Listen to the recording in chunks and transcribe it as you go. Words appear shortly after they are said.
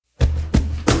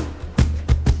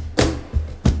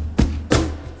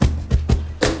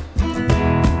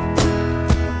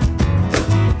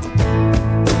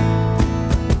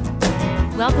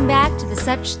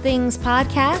Such Things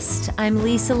podcast. I'm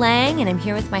Lisa Lang, and I'm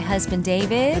here with my husband,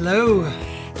 David. Hello.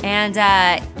 And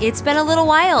it's been a little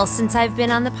while since I've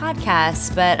been on the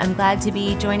podcast, but I'm glad to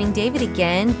be joining David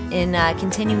again in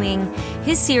continuing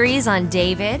his series on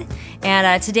David.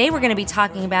 And today we're going to be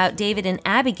talking about David and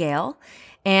Abigail.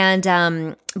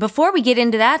 And before we get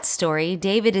into that story,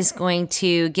 David is going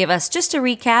to give us just a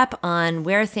recap on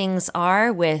where things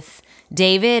are with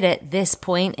David at this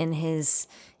point in his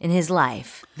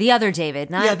life. The other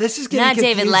David, not this is getting not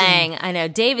David confusing. Lang. I know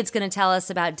David's going to tell us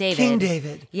about David. King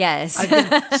David. Yes.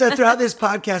 So throughout this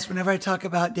podcast, whenever I talk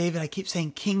about David, I keep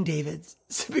saying King David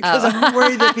because I'm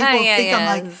worried that people think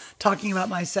I'm like talking about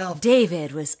myself.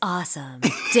 David was awesome.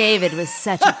 David was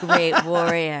such a great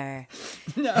warrior.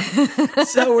 No.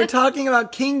 So we're talking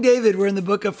about King David. We're in the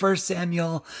book of 1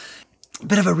 Samuel. A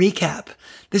bit of a recap.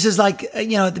 This is like,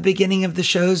 at the beginning of the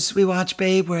shows we watch,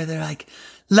 babe, where they're like,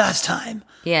 last time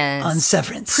on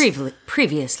Severance.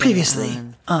 Previously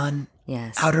on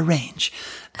Outer Range.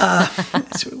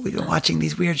 So we've been watching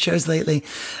these weird shows lately.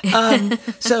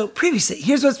 So previously,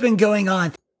 here's what's been going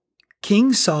on.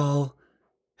 King Saul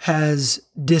has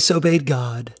disobeyed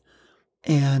God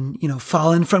and,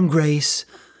 fallen from grace.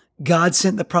 God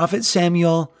sent the prophet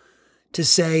Samuel to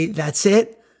say, that's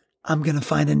it. I'm going to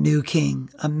find a new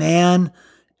king, a man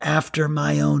after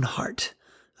my own heart,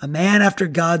 a man after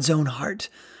God's own heart.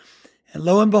 And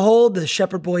lo and behold, the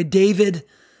shepherd boy David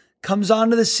comes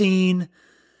onto the scene,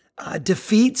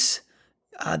 defeats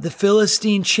the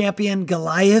Philistine champion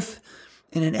Goliath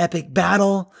in an epic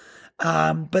battle.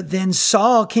 But then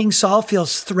King Saul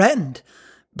feels threatened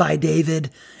by David,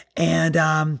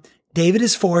 and David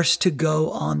is forced to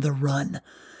go on the run.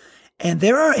 And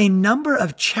there are a number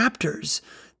of chapters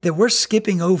that we're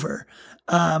skipping over.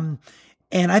 And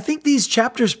I think these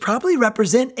chapters probably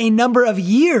represent a number of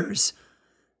years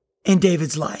in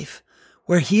David's life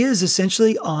where he is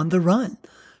essentially on the run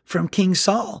from King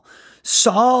Saul.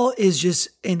 Saul is just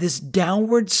in this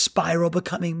downward spiral,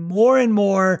 becoming more and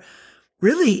more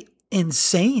really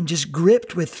insane, just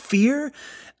gripped with fear,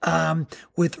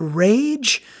 with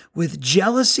rage, with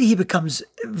jealousy. He becomes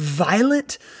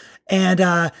violent.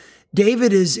 And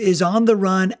David is on the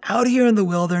run out here in the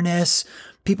wilderness.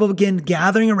 People begin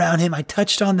gathering around him. I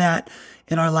touched on that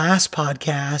in our last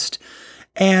podcast.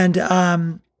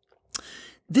 And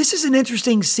this is an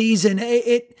interesting season.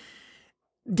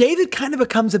 David kind of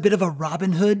becomes a bit of a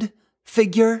Robin Hood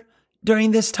figure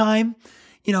during this time.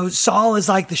 Saul is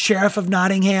like the sheriff of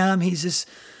Nottingham. He's this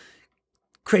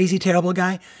crazy, terrible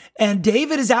guy. And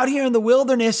David is out here in the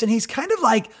wilderness, and he's kind of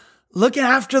like looking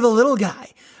after the little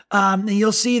guy. And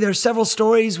you'll see there's several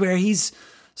stories where he's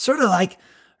sort of like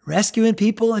rescuing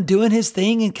people and doing his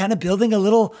thing and kind of building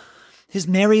his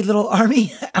merry little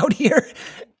army out here.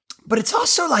 But it's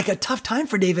also like a tough time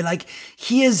for David. Like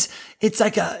he's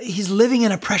living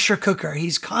in a pressure cooker.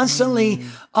 He's constantly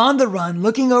on the run,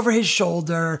 looking over his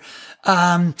shoulder.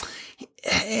 And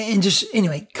just,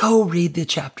 anyway, go read the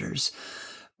chapters.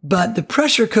 But the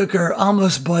pressure cooker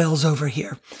almost boils over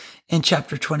here in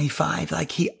chapter 25.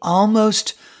 Like he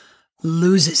almost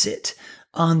loses it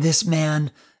on this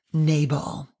man,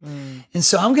 Nabal. And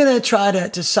so I'm going to try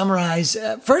to summarize.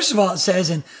 First of all, it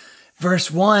says in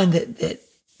verse 1 that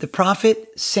the prophet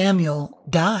Samuel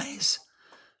dies.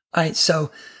 All right, so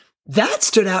that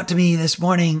stood out to me this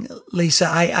morning, Lisa.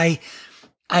 I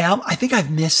think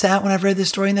I've missed that when I've read this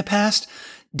story in the past.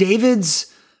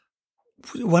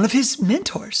 One of his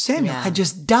mentors, Samuel, had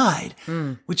just died,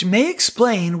 which may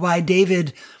explain why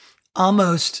David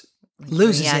almost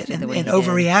loses it and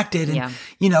overreacted.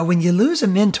 And, when you lose a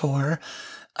mentor,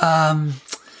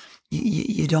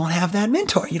 you don't have that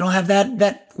mentor. You don't have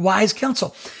that wise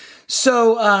counsel.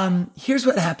 So here's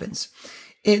what happens.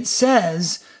 It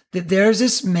says that there's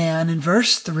this man in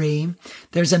verse 3,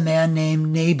 there's a man named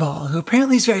Nabal who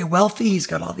apparently is very wealthy. He's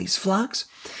got all these flocks.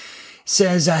 It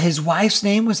says his wife's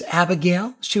name was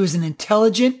Abigail. She was an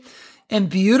intelligent and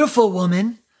beautiful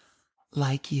woman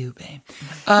like you, babe.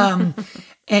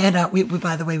 And we,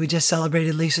 by the way, we just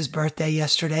celebrated Lisa's birthday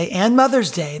yesterday and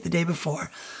Mother's Day the day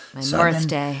before. My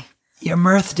birthday. Your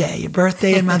mirth day, your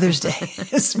birthday and Mother's Day.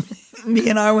 It's me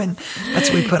and Arwen. That's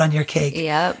what we put on your cake.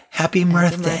 Yep. Happy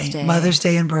Mirth Day, Mother's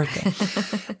Day and birthday.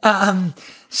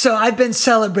 So I've been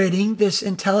celebrating this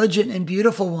intelligent and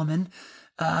beautiful woman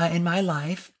in my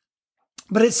life.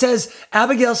 But it says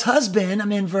Abigail's husband,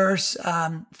 I'm in verse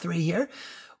 3 here,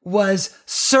 was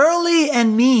surly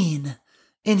and mean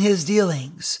in his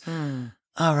dealings.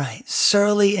 All right,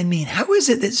 surly and mean. How is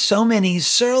it that so many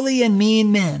surly and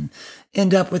mean men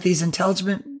end up with these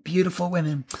intelligent, beautiful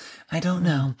women? I don't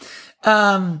know.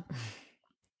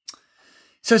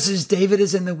 So it says David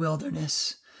is in the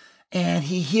wilderness. and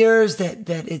he hears that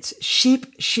it's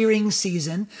sheep shearing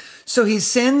season. So he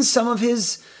sends some of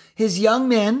his young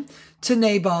men to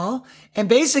Nabal. And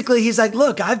basically he's like,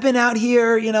 look, I've been out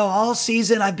here, all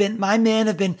season. My men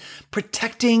have been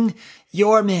protecting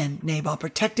your men, Nabal,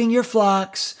 protecting your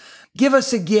flocks. Give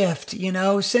us a gift,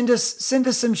 send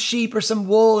us some sheep or some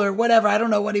wool or whatever. I don't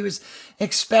know what he was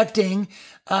expecting.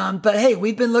 But hey,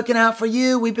 we've been looking out for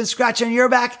you. We've been scratching your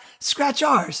back. Scratch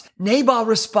ours. Nabal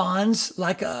responds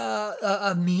like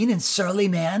a mean and surly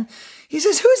man. He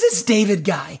says, who is this David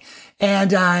guy?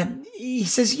 And he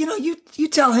says, you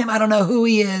tell him I don't know who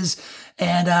he is,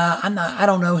 and I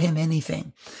don't know him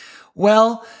anything.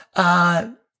 Well,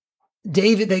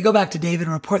 David, they go back to David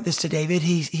and report this to David.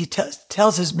 He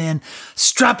tells his men,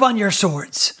 strap on your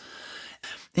swords.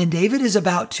 And David is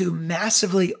about to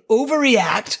massively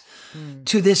overreact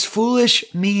to this foolish,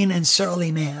 mean, and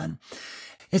surly man.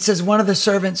 It says, one of the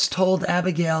servants told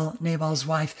Abigail, Nabal's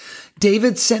wife,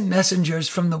 David sent messengers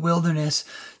from the wilderness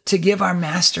to give our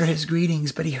master his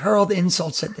greetings, but he hurled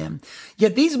insults at them.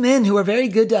 Yet these men who were very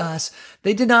good to us,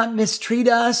 they did not mistreat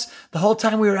us. The whole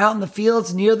time we were out in the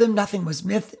fields near them, nothing was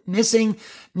missing.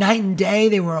 Night and day,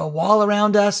 they were a wall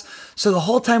around us. So the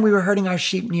whole time we were herding our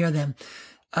sheep near them.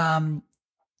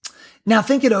 Now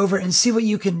think it over and see what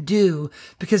you can do,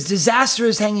 because disaster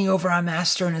is hanging over our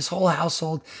master and his whole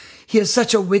household. He is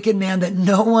such a wicked man that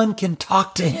no one can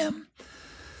talk to him.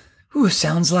 Ooh,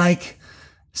 sounds like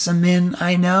some men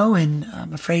I know, and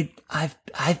I'm afraid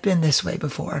I've been this way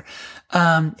before.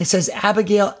 It says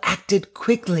Abigail acted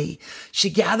quickly. She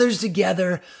gathers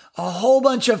together a whole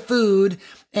bunch of food,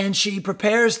 and she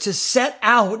prepares to set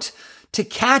out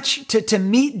to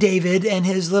meet David and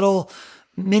his little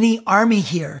mini army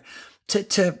here,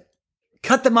 to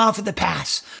cut them off at the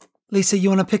pass. Lisa, you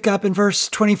want to pick up in verse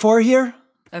 24 here?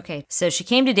 Okay, so she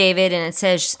came to David, and it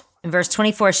says in verse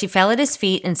 24, she fell at his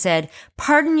feet and said,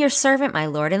 "Pardon your servant, my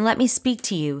lord, and let me speak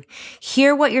to you.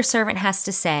 Hear what your servant has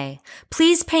to say.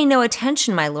 Please pay no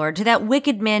attention, my lord, to that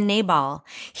wicked man Nabal.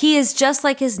 He is just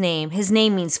like his name. His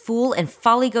name means fool, and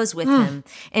folly goes with him.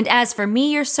 And as for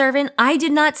me, your servant, I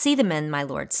did not see the men my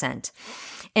lord sent.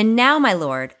 And now, my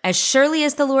lord, as surely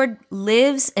as the Lord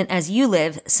lives and as you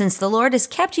live, since the Lord has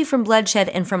kept you from bloodshed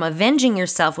and from avenging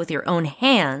yourself with your own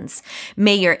hands,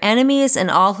 may your enemies and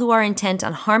all who are intent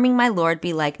on harming my lord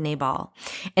be like Nabal.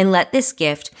 And let this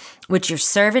gift, which your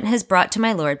servant has brought to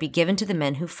my lord, be given to the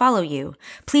men who follow you.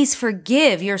 Please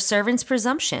forgive your servant's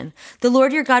presumption. The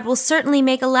Lord your God will certainly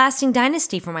make a lasting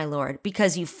dynasty for my lord,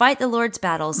 because you fight the Lord's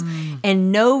battles, and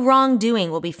no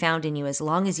wrongdoing will be found in you as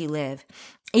long as you live.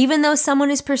 Even though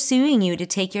someone is pursuing you to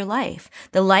take your life,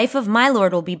 the life of my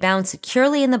lord will be bound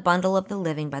securely in the bundle of the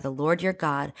living by the Lord your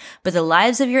God. But the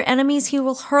lives of your enemies he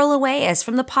will hurl away as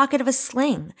from the pocket of a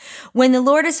sling. When the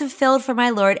Lord has fulfilled for my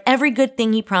lord every good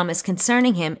thing he promised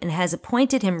concerning him and has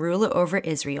appointed him ruler over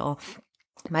Israel,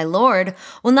 my lord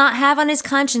will not have on his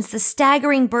conscience the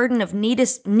staggering burden of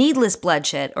needless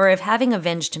bloodshed or of having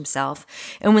avenged himself.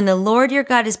 And when the Lord your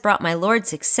God has brought my lord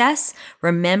success,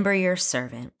 remember your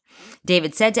servant."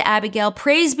 David said to Abigail,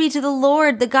 "Praise be to the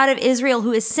Lord, the God of Israel,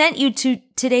 who has sent you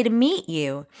today to meet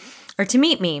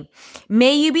me.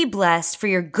 May you be blessed for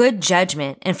your good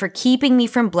judgment and for keeping me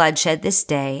from bloodshed this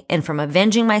day and from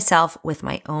avenging myself with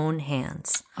my own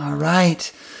hands." All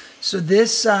right. So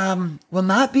this will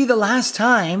not be the last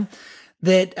time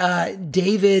that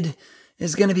David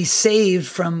is going to be saved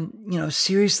from,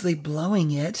 seriously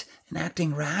blowing it and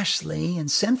acting rashly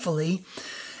and sinfully.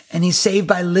 And he's saved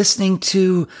by listening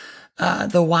to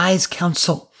the wise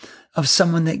counsel of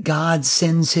someone that God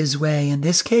sends his way. In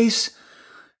this case,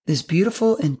 this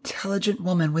beautiful, intelligent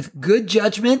woman with good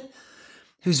judgment,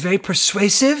 who's very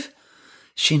persuasive.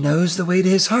 She knows the way to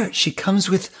his heart. She comes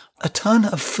with a ton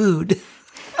of food.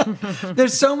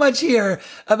 There's so much here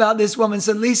about this woman.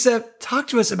 So Lisa, talk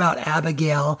to us about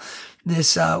Abigail,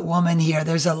 this woman here.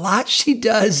 There's a lot she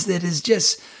does that is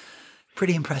just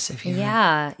pretty impressive here.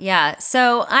 Yeah.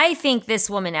 So I think this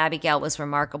woman, Abigail, was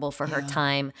remarkable for her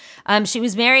time. She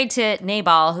was married to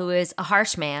Nabal, who is a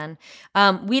harsh man.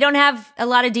 We don't have a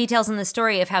lot of details in the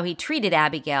story of how he treated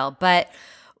Abigail, but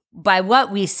by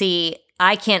what we see,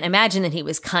 I can't imagine that he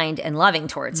was kind and loving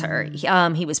towards her.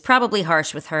 He was probably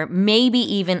harsh with her, maybe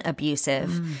even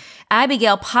abusive.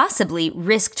 Abigail possibly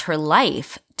risked her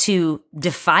life to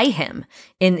defy him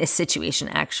in this situation,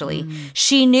 actually.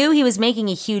 She knew he was making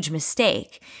a huge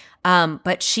mistake,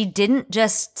 but she didn't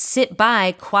just sit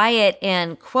by quiet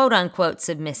and quote-unquote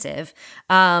submissive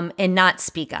and not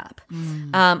speak up.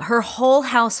 Her whole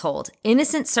household,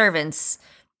 innocent servants,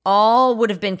 all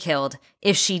would have been killed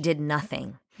if she did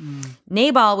nothing.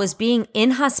 Nabal was being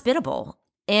inhospitable,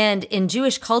 and in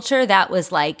Jewish culture, that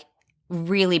was like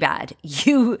really bad.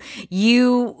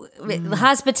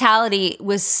 Hospitality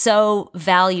was so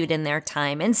valued in their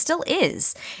time and still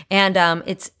is. And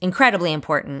it's incredibly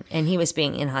important. And he was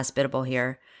being inhospitable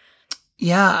here.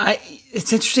 Yeah,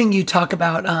 it's interesting you talk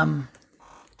about,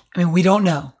 we don't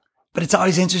know, but it's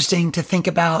always interesting to think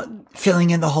about filling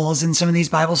in the holes in some of these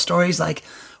Bible stories. Like,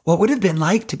 what would have been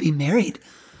like to be married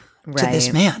to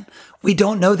this man? We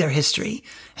don't know their history.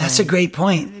 That's a great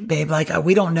point, babe. Like,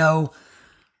 we don't know,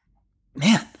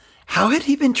 man, how had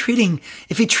he been treating,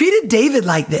 if he treated David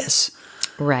like this,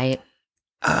 right?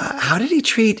 How did he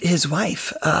treat his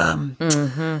wife?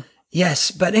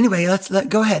 Yes, but anyway,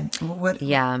 go ahead. What?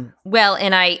 Yeah. Well,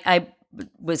 and I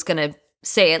was going to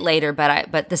say it later,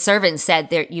 but the servant said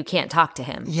there you can't talk to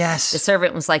him. Yes. The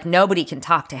servant was like, nobody can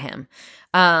talk to him.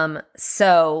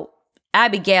 So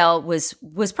Abigail was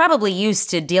probably used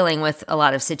to dealing with a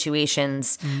lot of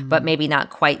situations, but maybe not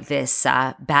quite this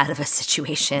bad of a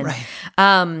situation.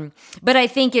 Right. But I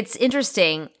think it's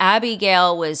interesting.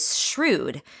 Abigail was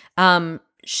shrewd.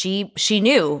 She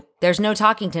knew there's no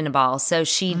talking to Nabal, so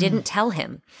she didn't tell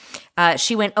him.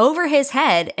 She went over his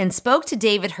head and spoke to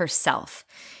David herself.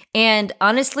 And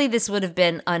honestly, this would have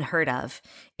been unheard of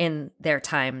in their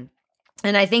time.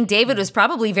 And I think David was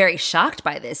probably very shocked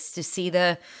by this, to see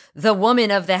the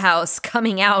woman of the house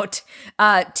coming out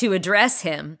to address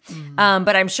him.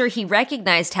 But I'm sure he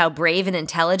recognized how brave and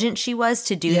intelligent she was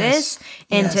to do this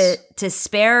and to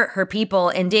spare her people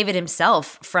and David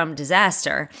himself from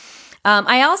disaster.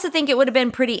 I also think it would have been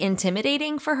pretty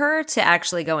intimidating for her to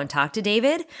actually go and talk to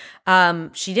David.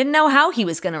 She didn't know how he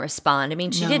was going to respond. I mean,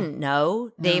 she didn't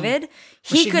know David.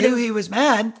 She knew he was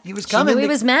mad. He was coming. She knew he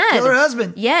was mad. Kill her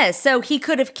husband. Yes, so he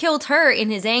could have killed her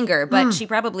in his anger, but she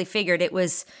probably figured it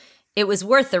was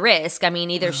worth the risk. I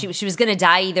mean, either she was going to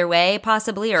die either way,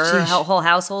 possibly, or her whole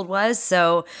household was.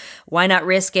 So why not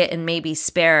risk it and maybe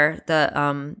spare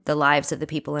the lives of the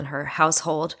people in her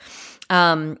household?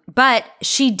 But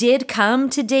she did come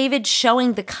to David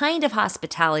showing the kind of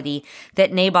hospitality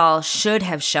that Nabal should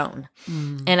have shown.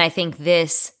 And I think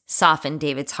this softened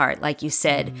David's heart. Like you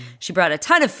said, she brought a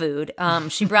ton of food.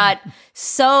 She brought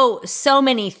so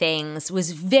many things,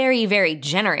 was very, very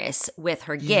generous with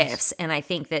her gifts. And I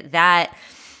think that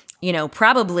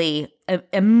probably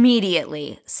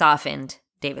immediately softened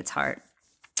David's heart.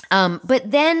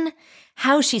 But then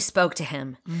how she spoke to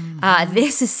him.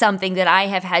 This is something that I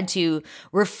have had to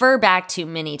refer back to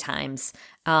many times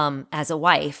as a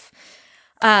wife.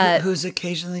 Who's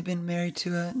occasionally been married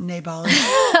to a Nabal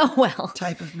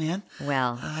type of man.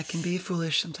 Well. I can be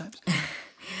foolish sometimes.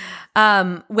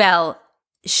 Well,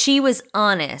 she was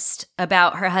honest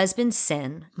about her husband's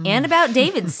sin and about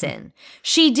David's sin.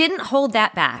 She didn't hold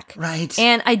that back. Right.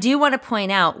 And I do want to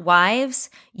point out, wives,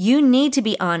 you need to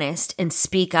be honest and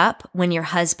speak up when your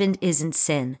husband is in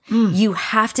sin. You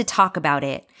have to talk about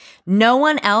it. No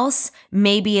one else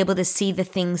may be able to see the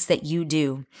things that you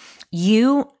do.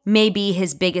 You may be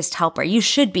his biggest helper. You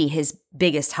should be his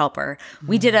biggest helper.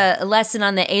 We did a lesson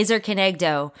on the Ezer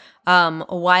Kenegdo a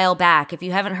while back. If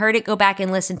you haven't heard it, go back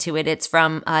and listen to it. It's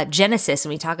from Genesis, and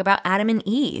we talk about Adam and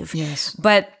Eve. Yes.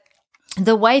 But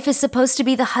the wife is supposed to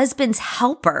be the husband's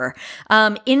helper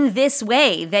in this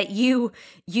way, that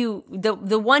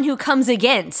the one who comes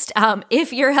against.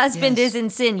 If your husband is in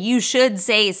sin, you should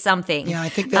say something. Yeah, I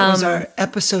think that was our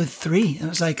episode 3. It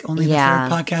was like only the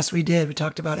third podcast we did. We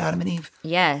talked about Adam and Eve.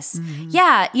 Yes.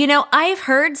 Yeah. I've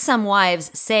heard some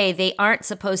wives say they aren't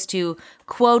supposed to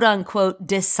quote unquote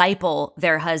disciple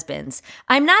their husbands.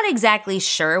 I'm not exactly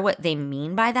sure what they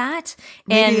mean by that.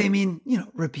 Maybe they mean,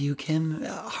 rebuke him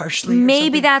harshly.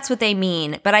 Maybe that's what they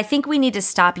mean. But I think we need to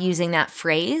stop using that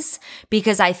phrase,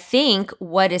 because I think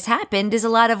what has happened is a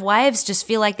lot of wives just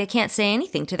feel like they can't say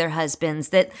anything to their husbands,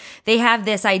 that they have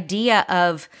this idea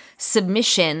of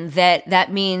submission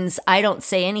that means I don't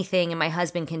say anything and my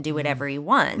husband can do whatever he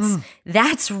wants.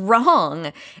 That's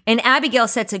wrong. And Abigail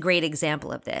sets a great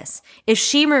example of this. If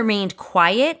she remained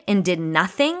quiet and did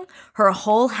nothing, her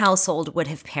whole household would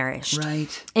have perished.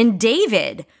 Right. And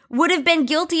David would have been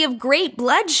guilty of great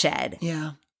bloodshed.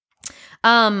 Yeah.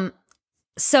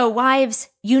 So wives,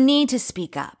 you need to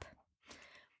speak up.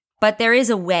 But there is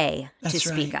a way to That's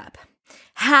speak right. up.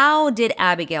 How did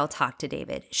Abigail talk to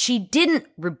David? She didn't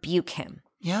rebuke him.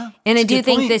 Yeah. And I that's a do good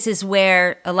think point. this is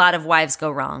where a lot of wives go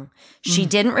wrong. She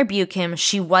didn't rebuke him.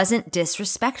 She wasn't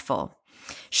disrespectful.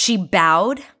 She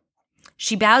bowed.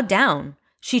 She bowed down.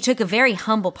 She took a very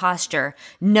humble posture,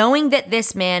 knowing that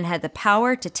this man had the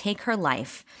power to take her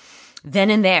life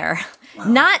then and there. Wow.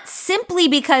 Not simply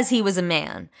because he was a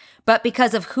man, but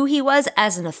because of who he was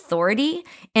as an authority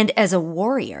and as a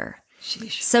warrior.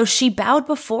 Sheesh. So she bowed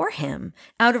before him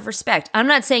out of respect. I'm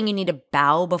not saying you need to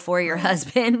bow before your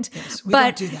husband, Yes, we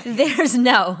but don't do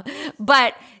that.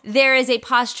 but there is a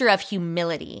posture of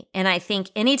humility. And I think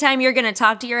anytime you're going to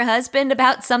talk to your husband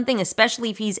about something,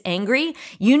 especially if he's angry,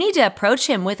 you need to approach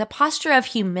him with a posture of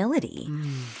humility.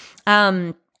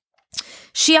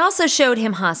 She also showed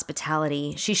him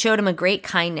hospitality. She showed him a great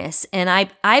kindness. And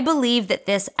I believe that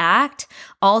this act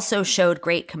also showed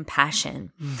great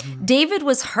compassion. David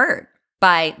was hurt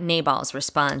by Nabal's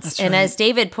response. That's and right.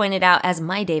 as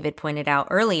my David pointed out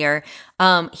earlier,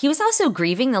 he was also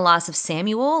grieving the loss of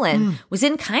Samuel and was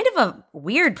in kind of a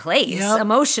weird place Yep.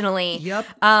 emotionally.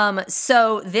 Yep.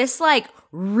 So this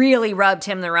really rubbed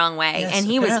him the wrong way. Yes, And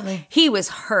apparently. he was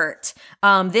hurt.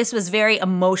 This was very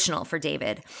emotional for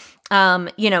David.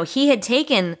 He had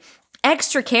taken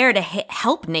extra care to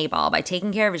help Nabal by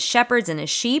taking care of his shepherds and his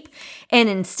sheep. And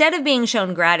instead of being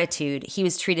shown gratitude, he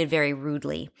was treated very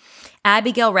rudely.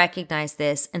 Abigail recognized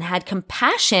this and had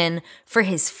compassion for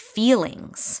his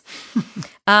feelings.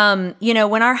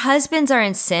 When our husbands are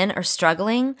in sin or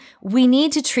struggling, we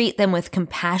need to treat them with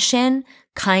compassion,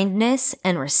 kindness,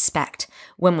 and respect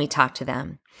when we talk to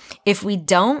them. If we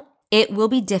don't, it will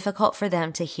be difficult for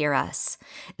them to hear us.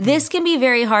 This can be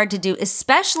very hard to do,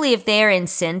 especially if they are in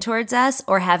sin towards us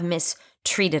or have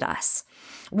mistreated us.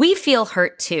 We feel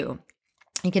hurt too.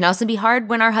 It can also be hard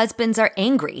when our husbands are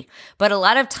angry, but a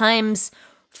lot of times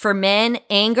for men,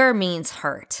 anger means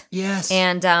hurt. Yes.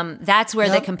 And that's where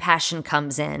the Yep. compassion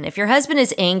comes in. If your husband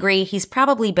is angry, he's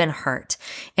probably been hurt,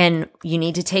 and you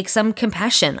need to take some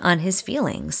compassion on his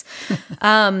feelings.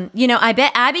 I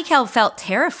bet Abigail felt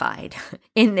terrified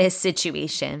in this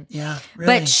situation. Yeah,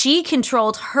 really. But she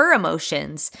controlled her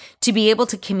emotions to be able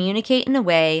to communicate in a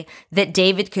way that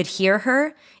David could hear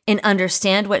her and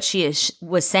understand what she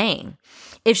was saying.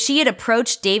 If she had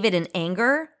approached David in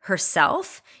anger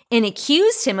herself and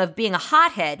accused him of being a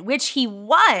hothead, which he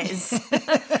was,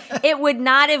 it would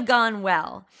not have gone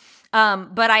well.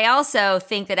 But I also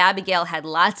think that Abigail had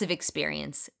lots of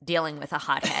experience dealing with a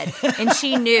hothead. And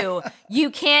she knew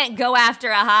you can't go after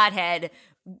a hothead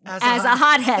as a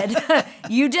hothead.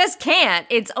 You just can't.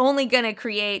 It's only going to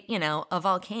create, a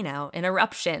volcano, an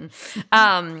eruption.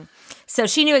 So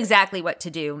she knew exactly what to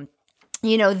do.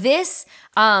 This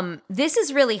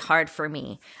is really hard for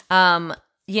me.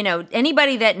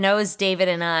 Anybody that knows David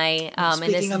and I,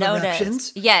 Speaking of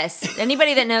eruptions. Yes,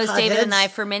 anybody that knows David and I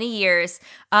for many years,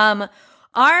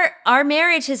 our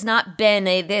marriage has not been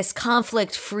this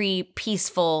conflict-free,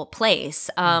 peaceful place.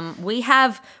 We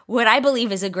have what I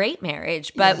believe is a great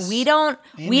marriage, but Yes. we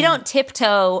don't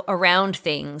tiptoe around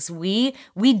things. We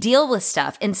deal with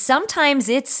stuff, and sometimes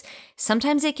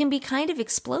it can be kind of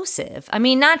explosive. I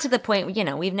mean, not to the point,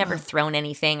 we've never thrown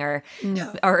anything or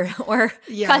No. or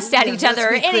Yeah, cussed at yeah, each other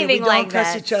or let's be clear. anything we like don't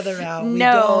that. cuss each other out.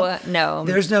 No.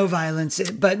 There's no violence,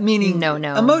 but meaning No.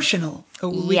 emotional.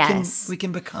 Yes. We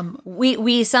can become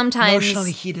We sometimes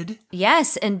emotionally heated.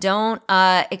 Yes, and don't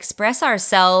express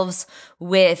ourselves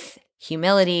with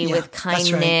humility, Yeah, with that's right.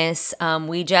 kindness.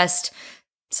 We just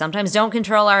sometimes don't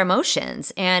control our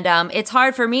emotions. And it's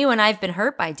hard for me when I've been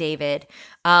hurt by David.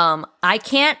 I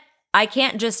can't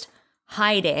just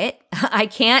hide it. I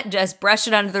can't just brush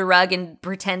it under the rug and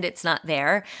pretend it's not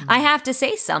there. I have to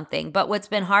say something. But what's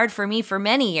been hard for me for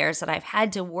many years that I've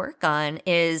had to work on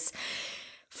is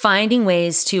finding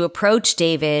ways to approach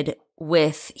David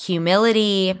with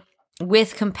humility,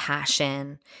 with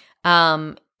compassion,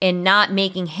 and not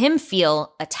making him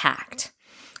feel attacked.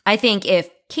 I think if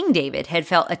King David had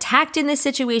felt attacked in this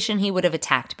situation, he would have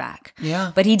attacked back.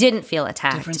 Yeah. But he didn't feel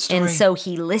attacked. Different story. And so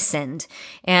he listened.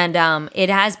 And it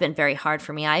has been very hard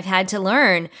for me. I've had to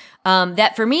learn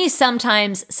that for me,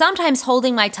 sometimes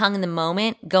holding my tongue in the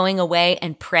moment, going away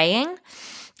and praying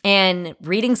and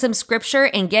reading some scripture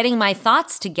and getting my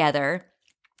thoughts together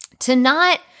to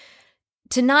not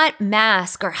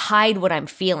mask or hide what I'm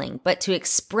feeling, but to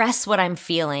express what I'm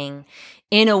feeling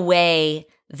in a way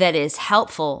that is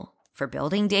helpful for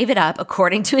building David up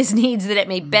according to his needs, that it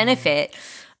may benefit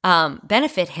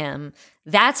him.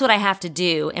 That's what I have to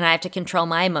do, and I have to control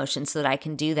my emotions so that I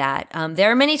can do that.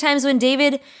 There are many times when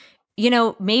David,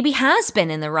 maybe has been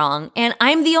in the wrong, and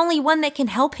I'm the only one that can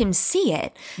help him see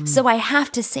it. So I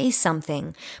have to say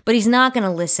something, but he's not going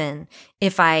to listen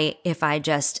if I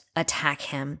just attack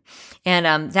him.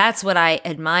 And that's what I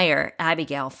admire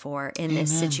Abigail for in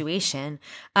this situation.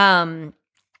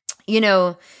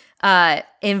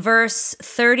 In verse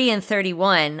 30 and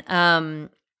 31,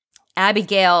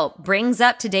 Abigail brings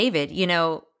up to David,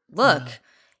 look,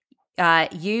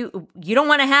 you don't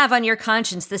want to have on your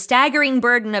conscience the staggering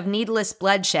burden of needless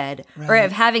bloodshed or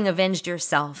of having avenged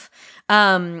yourself.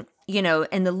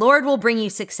 and the Lord will bring you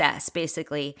success,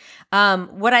 basically.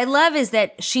 What I love is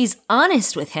that she's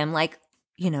honest with him, like,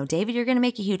 David, you're going to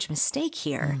make a huge mistake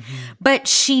here. But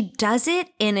she does it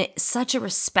in such a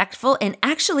respectful and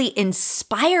actually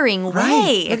inspiring way.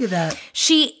 Right. Look at that.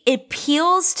 She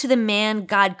appeals to the man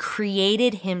God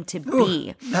created him to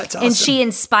be. That's awesome. And she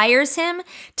inspires him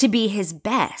to be his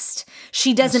best.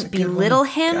 She doesn't belittle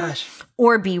him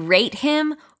or berate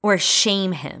him or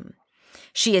shame him.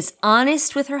 She is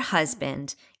honest with her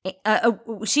husband.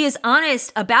 She is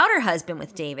honest about her husband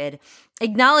with David,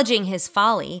 acknowledging his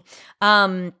folly.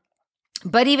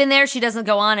 But even there, she doesn't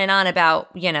go on and on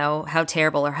about, how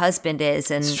terrible her husband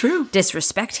is and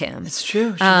disrespect him. It's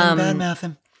true. She didn't badmouth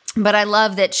him. But I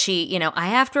love that she, I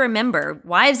have to remember,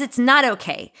 wives, it's not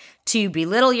okay to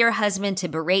belittle your husband, to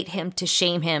berate him, to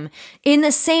shame him, in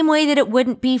the same way that it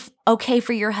wouldn't be okay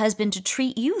for your husband to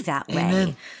treat you that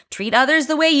way. Treat others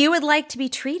the way you would like to be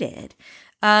treated.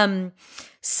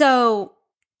 So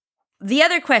the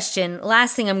other question,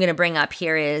 last thing I'm going to bring up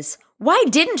here is, why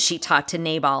didn't she talk to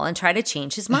Nabal and try to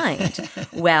change his mind?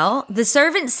 Well, the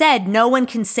servant said no one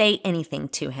can say anything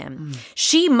to him.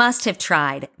 She must have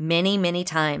tried many, many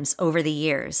times over the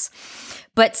years.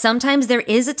 But sometimes there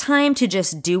is a time to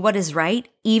just do what is right,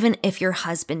 even if your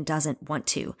husband doesn't want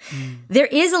to. There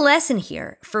is a lesson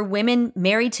here for women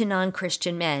married to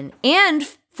non-Christian men, and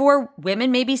for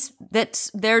women maybe that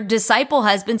their disciple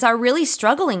husbands are really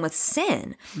struggling with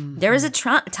sin. There is a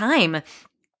time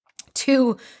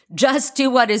to just do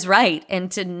what is right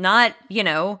and to not,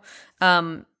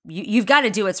 you've got to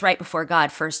do what's right before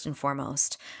God first and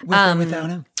foremost. With or without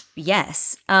him?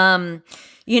 Yes.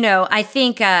 I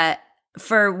think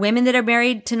for women that are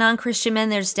married to non-Christian men,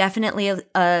 there's definitely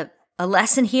a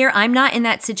lesson here. I'm not in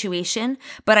that situation,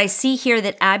 but I see here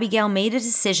that Abigail made a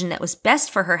decision that was best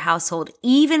for her household,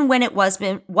 even when it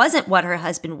wasn't what her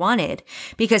husband wanted,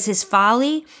 because his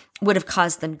folly would have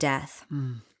caused them death.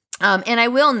 And I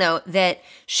will note that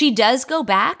she does go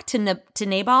back to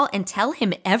Nabal and tell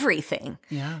him everything.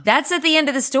 Yeah. That's at the end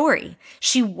of the story.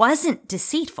 She wasn't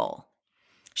deceitful.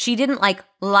 She didn't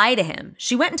lie to him.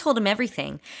 She went and told him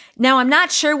everything. Now, I'm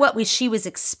not sure what she was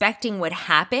expecting would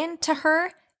happen to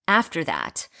her after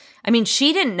that. I mean,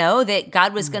 she didn't know that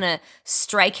God was going to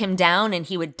strike him down and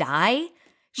he would die.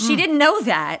 She didn't know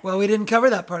that. Well, we didn't cover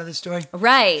that part of the story.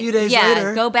 Right. A few days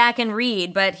later. Go back and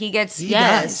read, but he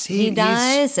dies. He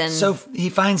dies. And so he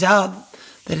finds out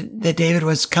that David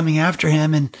was coming after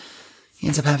him, and he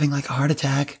ends up having a heart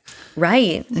attack.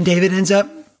 Right. And David ends up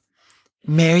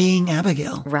marrying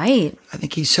Abigail. Right. I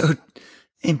think he's so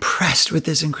impressed with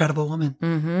this incredible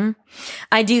woman.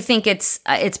 I do think it's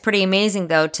pretty amazing,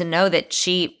 though, to know that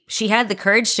she had the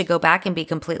courage to go back and be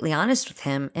completely honest with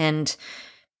him. And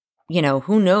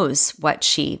who knows what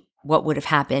would have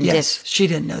happened if she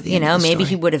didn't know the end of the maybe story.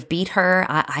 he would have beat her.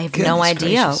 I have no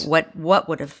idea what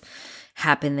would have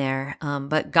happened there.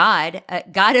 But God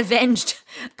avenged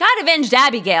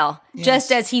Abigail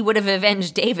just as he would have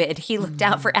avenged David. He looked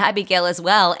out for Abigail as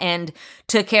well and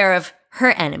took care of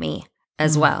her enemy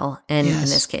as well. And in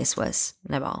this case was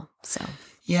Nabal. So.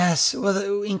 Yes. Well,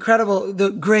 the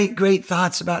great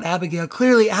thoughts about Abigail.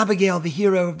 Clearly Abigail, the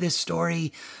hero of this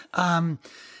story.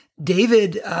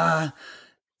 David,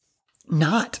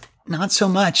 not so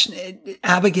much.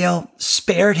 Abigail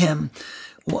spared him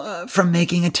from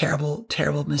making a terrible,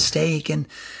 terrible mistake. And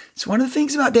it's one of the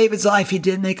things about David's life. He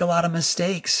did make a lot of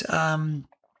mistakes.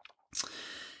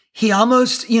 He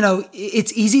almost,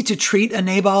 it's easy to treat a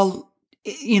Nabal,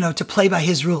 to play by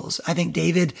his rules. I think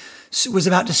David was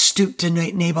about to stoop to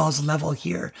Nabal's level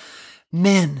here.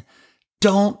 Men,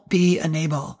 don't be a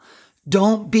Nabal.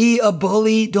 Don't be a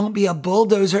bully. Don't be a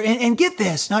bulldozer. And get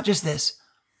this, not just this.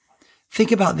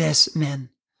 Think about this, men.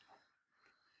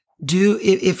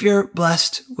 If you're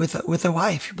blessed with a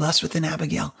wife, you're blessed with an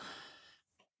Abigail,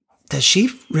 does she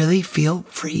really feel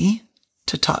free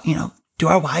to talk? Do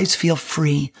our wives feel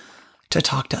free to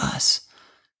talk to us?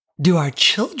 Do our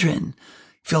children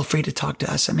feel free to talk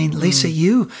to us? I mean, Lisa,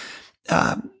 you,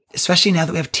 especially now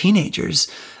that we have teenagers,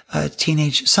 a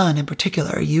teenage son in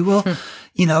particular, you will,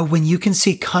 when you can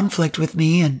see conflict with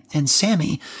me and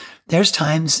Sammy, there's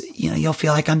times, you'll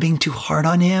feel like I'm being too hard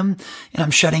on him and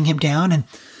I'm shutting him down, and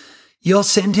you'll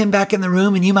send him back in the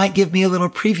room and you might give me a little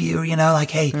preview,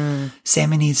 hey,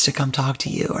 Sammy needs to come talk to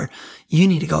you, or you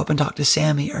need to go up and talk to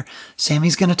Sammy, or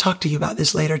Sammy's going to talk to you about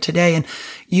this later today. And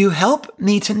you help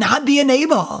me to not be a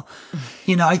Nabal.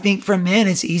 I think for men,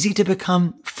 it's easy to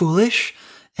become foolish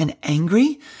and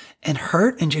angry and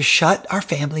hurt and just shut our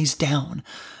families down.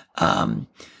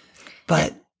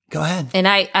 But go ahead. And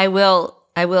I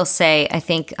will say, I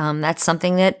think that's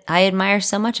something that I admire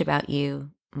so much about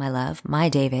you, my love, my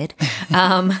David,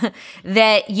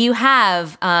 that you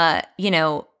have,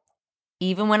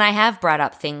 even when I have brought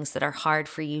up things that are hard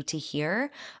for you to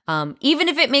hear, even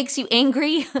if it makes you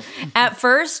angry at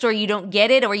first, or you don't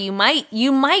get it, or you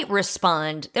might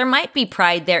respond. There might be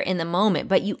pride there in the moment,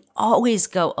 but you always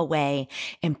go away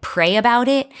and pray about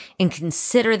it and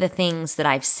consider the things that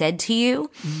I've said to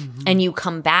you, and you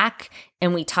come back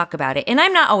and we talk about it. And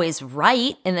I'm not always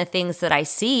right in the things that I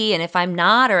see, and if I'm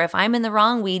not, or if I'm in the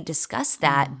wrong, we discuss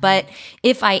that. But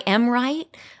if I am right,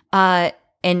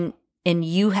 and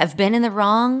you have been in the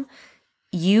wrong,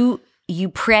 you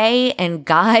pray and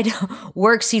God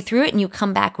works you through it, and you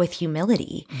come back with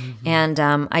humility. And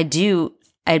I do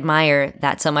admire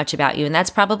that so much about you. And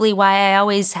that's probably why I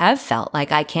always have felt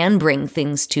like I can bring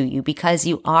things to you, because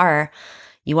you are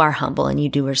humble and you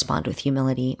do respond with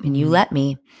humility, and you let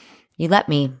me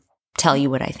tell you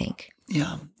what I think.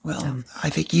 Yeah. Well, I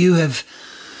think you have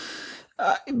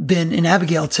been an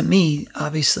Abigail to me,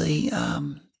 obviously.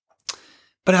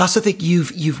 But I also think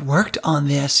you've worked on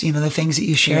this, the things that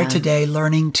you shared today,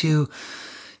 learning to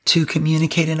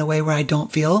communicate in a way where I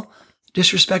don't feel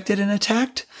disrespected and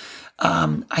attacked.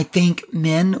 I think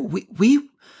men,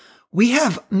 we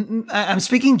have, I'm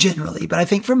speaking generally, but I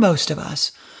think for most of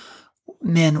us,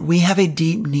 men, we have a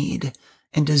deep need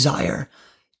and desire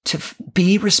to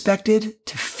be respected,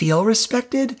 to feel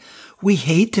respected. We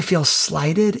hate to feel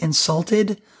slighted,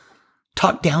 insulted,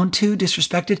 talked down to,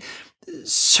 disrespected.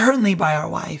 Certainly by our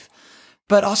wife,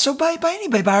 but also by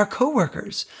anybody, by our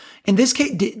coworkers. In this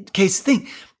case, think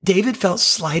David felt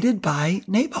slighted by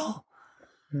Nabal.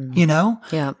 Yeah.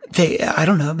 I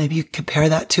don't know. Maybe you compare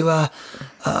that to a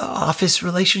office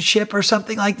relationship or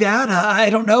something like that.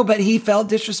 I don't know, but he felt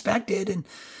disrespected, and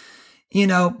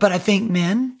But I think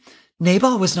men,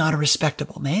 Nabal was not a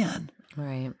respectable man.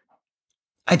 Right.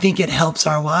 I think it helps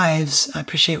our wives. I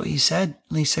appreciate what you said,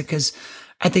 Lisa, because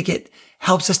I think it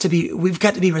helps us we've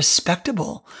got to be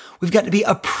respectable. We've got to be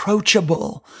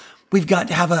approachable. We've got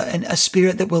to have a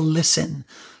spirit that will listen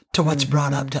to what's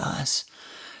brought up to us.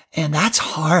 And that's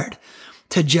hard,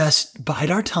 to just bite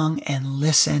our tongue and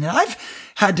listen. And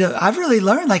I've really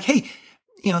learned, like, hey,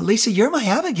 Lisa, you're my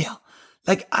Abigail.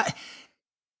 Like,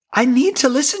 I need to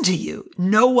listen to you.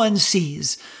 No one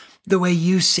sees the way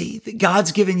you see. That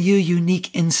God's given you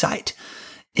unique insight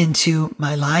into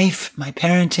my life, my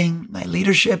parenting, my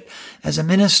leadership as a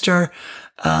minister.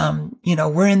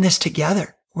 We're in this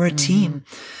together. We're a team.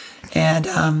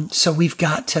 And so we've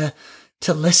got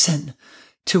to listen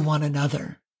to one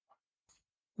another.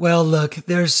 Well, look,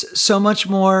 there's so much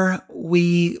more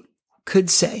we could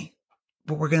say,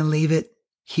 but we're going to leave it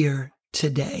here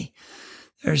today.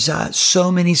 There's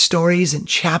so many stories and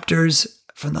chapters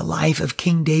from the life of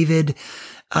King David,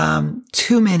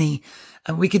 too many.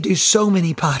 And we could do so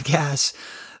many podcasts,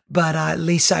 but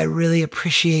Lisa, I really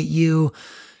appreciate you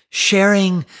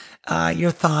sharing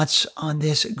your thoughts on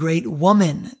this great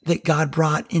woman that God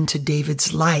brought into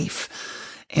David's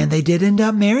life. And they did end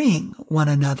up marrying one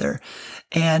another.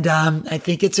 And I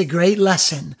think it's a great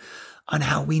lesson on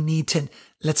how we need to,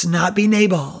 let's not be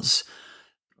Nabals,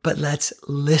 but let's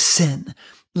listen.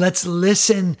 Let's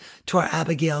listen to our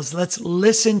Abigails. Let's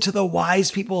listen to the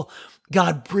wise people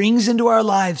God brings into our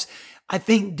lives. I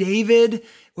think David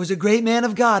was a great man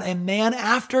of God, a man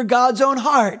after God's own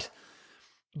heart.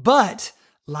 But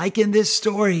like in this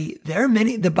story, there are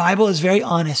many, the Bible is very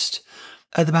honest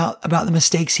about the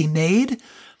mistakes he made.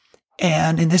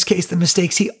 And in this case, the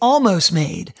mistakes he almost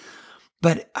made.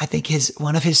 But I think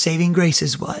one of his saving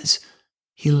graces was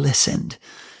he listened.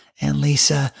 And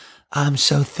Lisa, I'm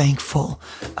so thankful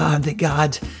that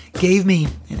God gave me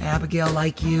an Abigail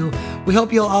like you. We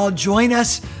hope you'll all join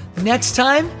us next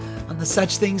time on the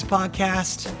Such Things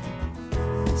podcast.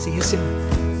 See you soon.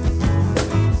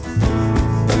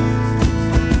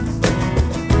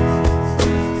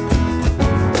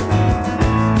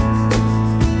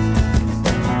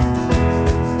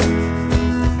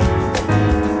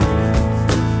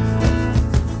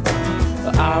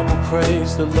 I will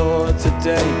praise the Lord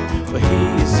today, for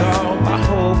He is all my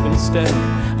hope and stay.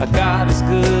 Our God is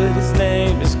good, His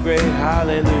name is great,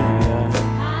 hallelujah.